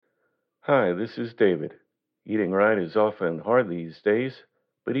Hi, this is David. Eating right is often hard these days,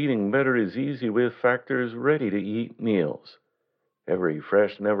 but eating better is easy with Factor's ready to eat meals. Every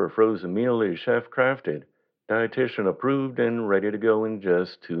fresh, never frozen meal is chef crafted, dietitian approved, and ready to go in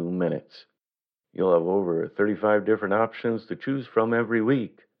just 2 minutes. You'll have over 35 different options to choose from every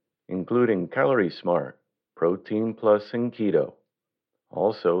week, including Calorie Smart, Protein Plus, and Keto.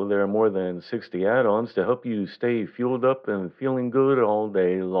 Also, there are more than 60 add ons to help you stay fueled up and feeling good all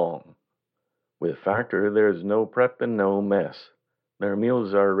day long. With Factor, there's no prep and no mess. Their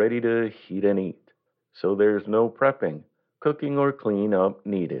meals are ready to heat and eat, so there's no prepping, cooking, or clean up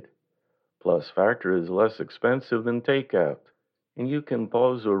needed. Plus, Factor is less expensive than takeout, and you can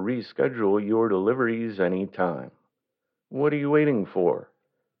pause or reschedule your deliveries anytime. What are you waiting for?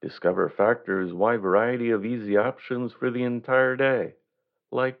 Discover Factor's wide variety of easy options for the entire day,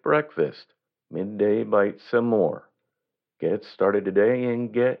 like breakfast, midday bites, and more. Get started today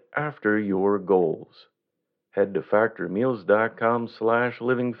and get after your goals. Head to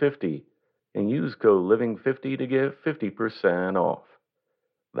factormeals.com/living50 and use code living50 to get 50% off.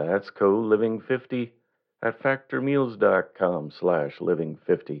 That's code living50 at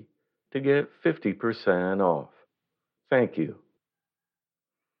factormeals.com/living50 to get 50% off. Thank you.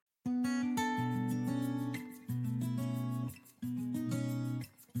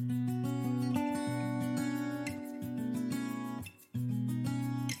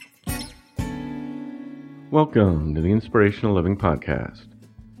 Welcome to the Inspirational Living Podcast.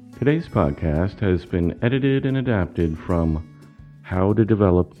 Today's podcast has been edited and adapted from How to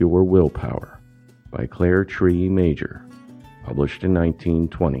Develop Your Willpower by Claire Tree Major, published in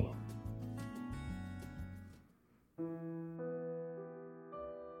 1920.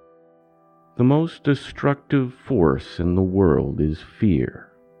 The most destructive force in the world is fear.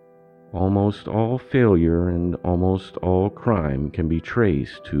 Almost all failure and almost all crime can be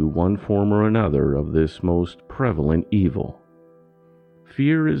traced to one form or another of this most prevalent evil.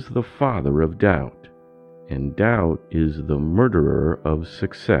 Fear is the father of doubt, and doubt is the murderer of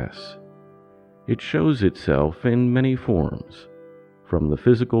success. It shows itself in many forms, from the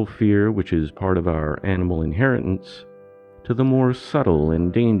physical fear which is part of our animal inheritance, to the more subtle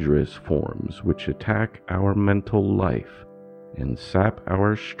and dangerous forms which attack our mental life and sap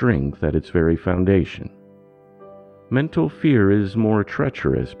our strength at its very foundation. Mental fear is more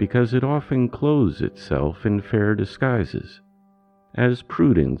treacherous because it often clothes itself in fair disguises, as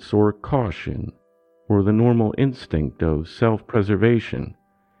prudence or caution, or the normal instinct of self-preservation.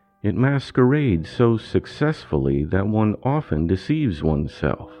 It masquerades so successfully that one often deceives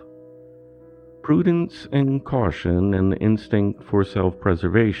oneself. Prudence and caution and the instinct for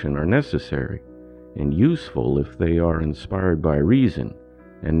self-preservation are necessary and useful if they are inspired by reason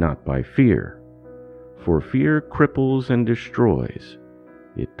and not by fear. For fear cripples and destroys.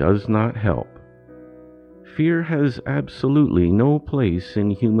 It does not help. Fear has absolutely no place in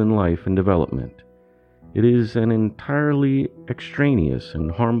human life and development. It is an entirely extraneous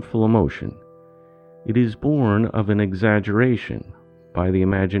and harmful emotion. It is born of an exaggeration, by the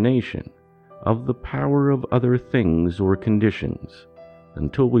imagination, of the power of other things or conditions,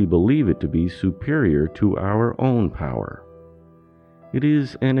 until we believe it to be superior to our own power. It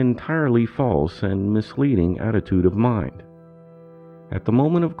is an entirely false and misleading attitude of mind. At the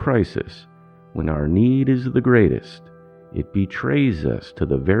moment of crisis, when our need is the greatest, it betrays us to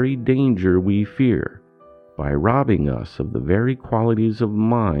the very danger we fear by robbing us of the very qualities of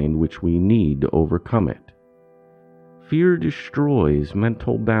mind which we need to overcome it. Fear destroys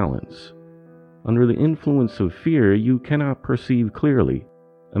mental balance. Under the influence of fear, you cannot perceive clearly,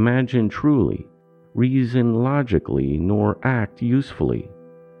 imagine truly, reason logically, nor act usefully.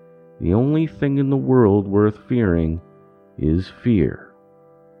 The only thing in the world worth fearing is fear.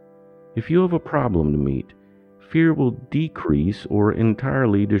 If you have a problem to meet, fear will decrease or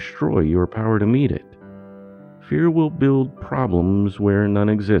entirely destroy your power to meet it. Fear will build problems where none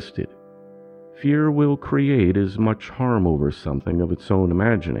existed. Fear will create as much harm over something of its own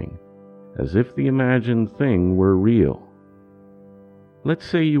imagining as if the imagined thing were real. Let's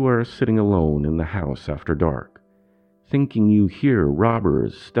say you are sitting alone in the house after dark, thinking you hear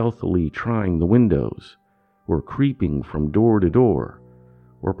robbers stealthily trying the windows, or creeping from door to door,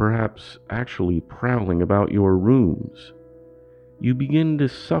 or perhaps actually prowling about your rooms. You begin to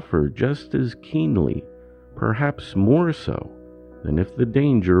suffer just as keenly, perhaps more so, than if the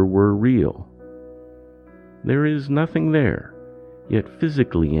danger were real. There is nothing there, yet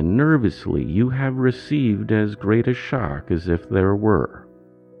physically and nervously you have received as great a shock as if there were.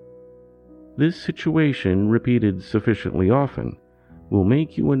 This situation, repeated sufficiently often, will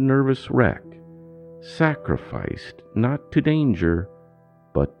make you a nervous wreck, sacrificed not to danger,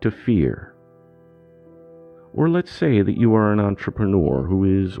 but to fear. Or let's say that you are an entrepreneur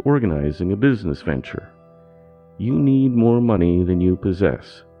who is organizing a business venture. You need more money than you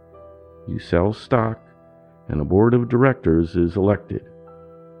possess. You sell stock, and a board of directors is elected.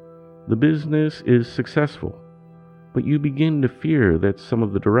 The business is successful, but you begin to fear that some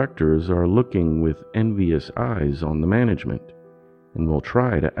of the directors are looking with envious eyes on the management and will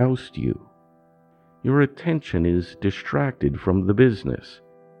try to oust you. Your attention is distracted from the business,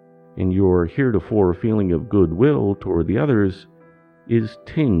 and your heretofore feeling of goodwill toward the others is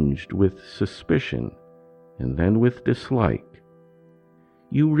tinged with suspicion and then with dislike.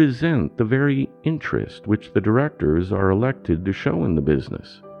 You resent the very interest which the directors are elected to show in the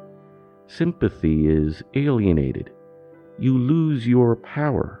business. Sympathy is alienated. You lose your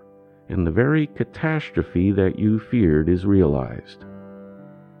power, and the very catastrophe that you feared is realized.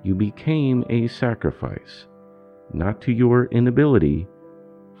 You became a sacrifice, not to your inability,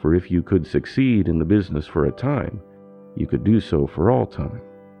 for if you could succeed in the business for a time, you could do so for all time,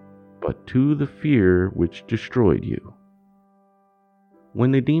 but to the fear which destroyed you.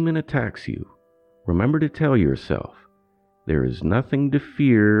 When the demon attacks you, remember to tell yourself, there is nothing to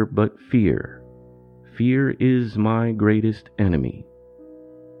fear but fear. Fear is my greatest enemy.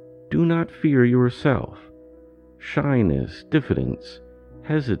 Do not fear yourself. Shyness, diffidence,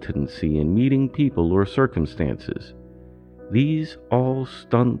 hesitancy in meeting people or circumstances, these all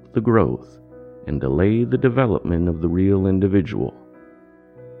stunt the growth and delay the development of the real individual.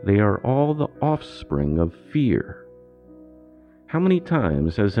 They are all the offspring of fear. How many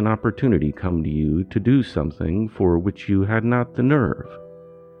times has an opportunity come to you to do something for which you had not the nerve?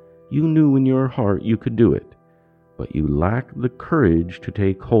 You knew in your heart you could do it, but you lacked the courage to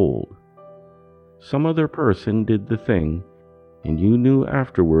take hold. Some other person did the thing, and you knew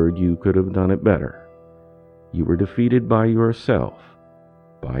afterward you could have done it better. You were defeated by yourself,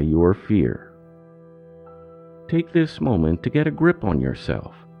 by your fear. Take this moment to get a grip on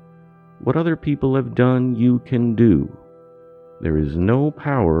yourself. What other people have done, you can do. There is no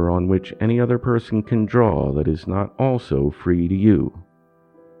power on which any other person can draw that is not also free to you.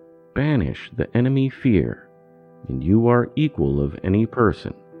 Banish the enemy fear, and you are equal of any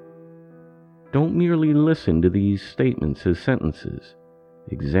person. Don't merely listen to these statements as sentences.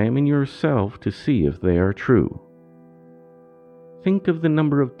 Examine yourself to see if they are true. Think of the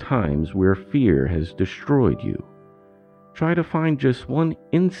number of times where fear has destroyed you. Try to find just one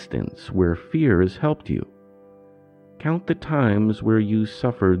instance where fear has helped you. Count the times where you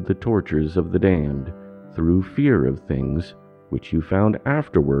suffered the tortures of the damned through fear of things which you found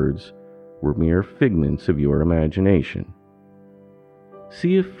afterwards were mere figments of your imagination.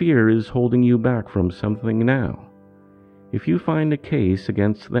 See if fear is holding you back from something now. If you find a case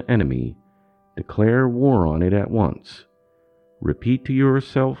against the enemy, declare war on it at once. Repeat to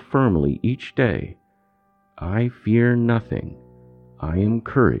yourself firmly each day, I fear nothing. I am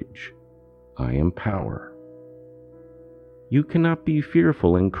courage. I am power. You cannot be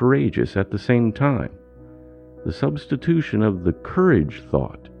fearful and courageous at the same time. The substitution of the courage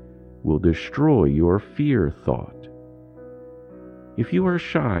thought will destroy your fear thought. If you are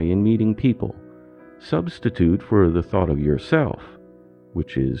shy in meeting people, substitute for the thought of yourself,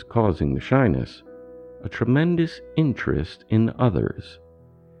 which is causing the shyness, a tremendous interest in others.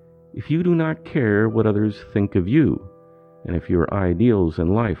 If you do not care what others think of you, and if your ideals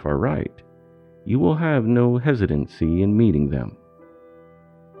in life are right, you will have no hesitancy in meeting them.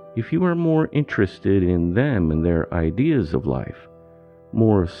 If you are more interested in them and their ideas of life,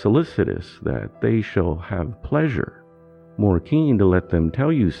 more solicitous that they shall have pleasure, more keen to let them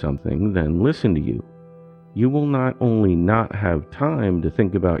tell you something than listen to you, you will not only not have time to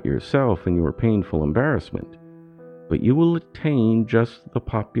think about yourself and your painful embarrassment, but you will attain just the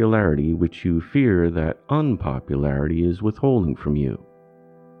popularity which you fear that unpopularity is withholding from you.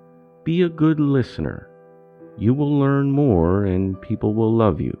 Be a good listener. You will learn more and people will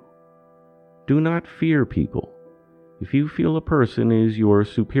love you. Do not fear people. If you feel a person is your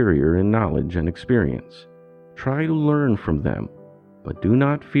superior in knowledge and experience, try to learn from them, but do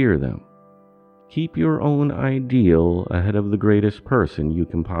not fear them. Keep your own ideal ahead of the greatest person you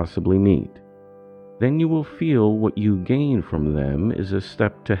can possibly meet. Then you will feel what you gain from them is a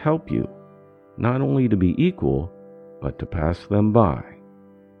step to help you, not only to be equal, but to pass them by.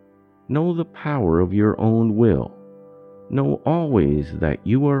 Know the power of your own will. Know always that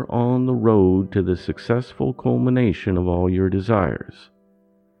you are on the road to the successful culmination of all your desires.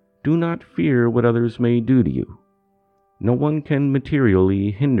 Do not fear what others may do to you. No one can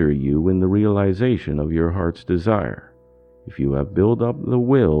materially hinder you in the realization of your heart's desire, if you have built up the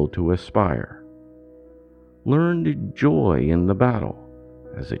will to aspire. Learn to joy in the battle,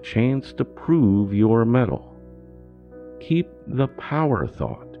 as a chance to prove your mettle. Keep the power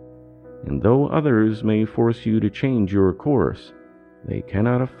thought, and though others may force you to change your course, they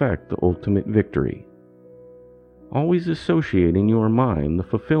cannot affect the ultimate victory. Always associate in your mind the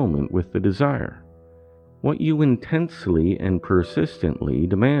fulfillment with the desire. What you intensely and persistently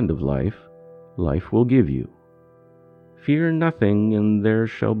demand of life, life will give you. Fear nothing, and there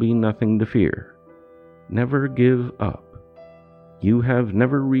shall be nothing to fear. Never give up. You have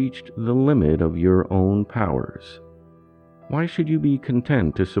never reached the limit of your own powers. Why should you be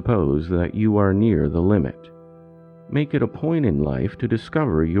content to suppose that you are near the limit? Make it a point in life to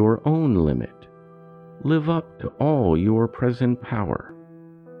discover your own limit. Live up to all your present power.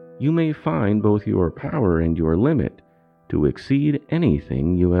 You may find both your power and your limit to exceed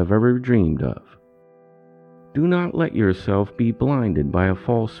anything you have ever dreamed of. Do not let yourself be blinded by a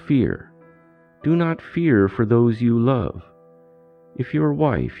false fear. Do not fear for those you love. If your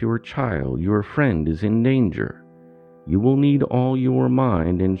wife, your child, your friend is in danger, you will need all your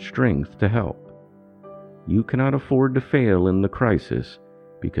mind and strength to help. You cannot afford to fail in the crisis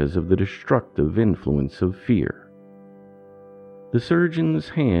because of the destructive influence of fear. The surgeon's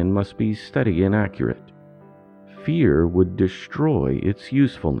hand must be steady and accurate. Fear would destroy its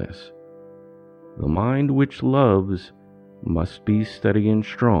usefulness. The mind which loves must be steady and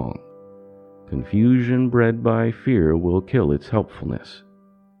strong. Confusion bred by fear will kill its helpfulness.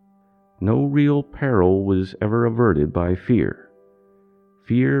 No real peril was ever averted by fear.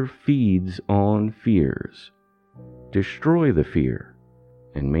 Fear feeds on fears. Destroy the fear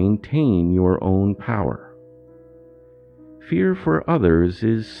and maintain your own power. Fear for others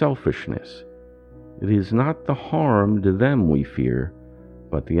is selfishness. It is not the harm to them we fear,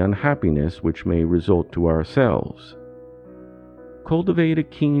 but the unhappiness which may result to ourselves. Cultivate a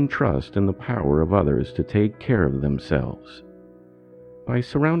keen trust in the power of others to take care of themselves. By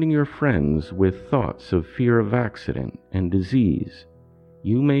surrounding your friends with thoughts of fear of accident and disease,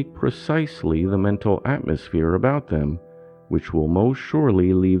 you make precisely the mental atmosphere about them which will most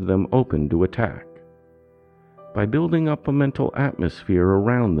surely leave them open to attack. By building up a mental atmosphere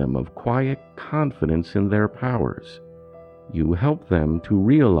around them of quiet confidence in their powers, you help them to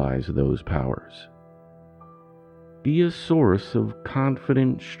realize those powers. Be a source of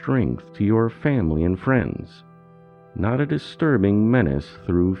confident strength to your family and friends, not a disturbing menace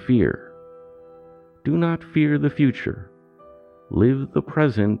through fear. Do not fear the future. Live the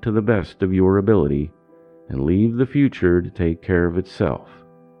present to the best of your ability, and leave the future to take care of itself.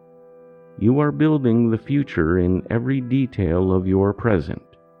 You are building the future in every detail of your present.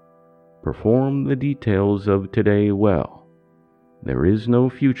 Perform the details of today well. There is no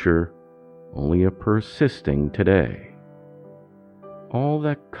future, only a persisting today. All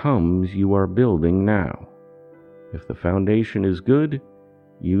that comes you are building now. If the foundation is good,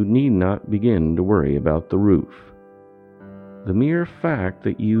 you need not begin to worry about the roof. The mere fact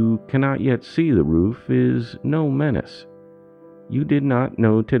that you cannot yet see the roof is no menace. You did not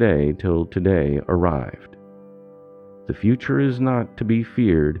know today till today arrived. The future is not to be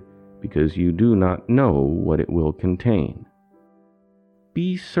feared because you do not know what it will contain.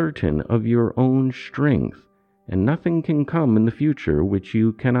 Be certain of your own strength, and nothing can come in the future which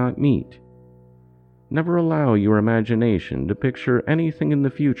you cannot meet. Never allow your imagination to picture anything in the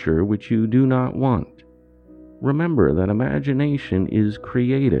future which you do not want. Remember that imagination is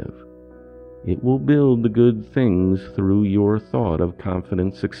creative. It will build the good things through your thought of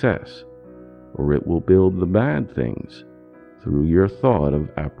confident success, or it will build the bad things through your thought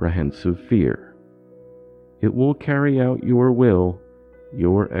of apprehensive fear. It will carry out your will,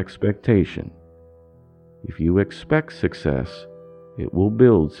 your expectation. If you expect success, it will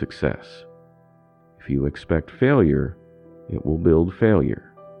build success. If you expect failure, it will build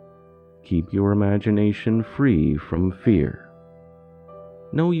failure. Keep your imagination free from fear.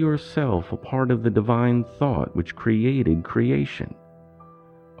 Know yourself a part of the divine thought which created creation.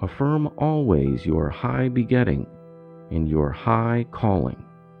 Affirm always your high begetting and your high calling.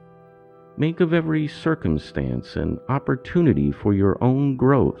 Make of every circumstance an opportunity for your own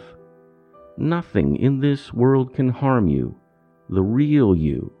growth. Nothing in this world can harm you, the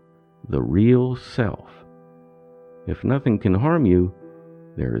real self. If nothing can harm you,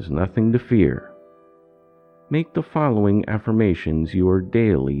 there is nothing to fear. Make the following affirmations your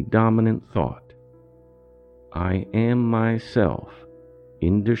daily dominant thought. I am myself,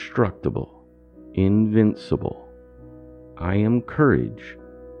 indestructible, invincible. I am courage,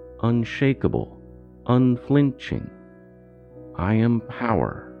 unshakable, unflinching. I am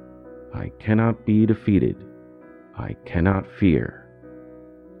power. I cannot be defeated. I cannot fear.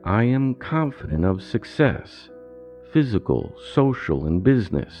 I am confident of success, physical, social, and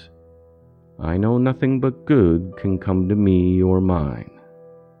business. I know nothing but good can come to me or mine.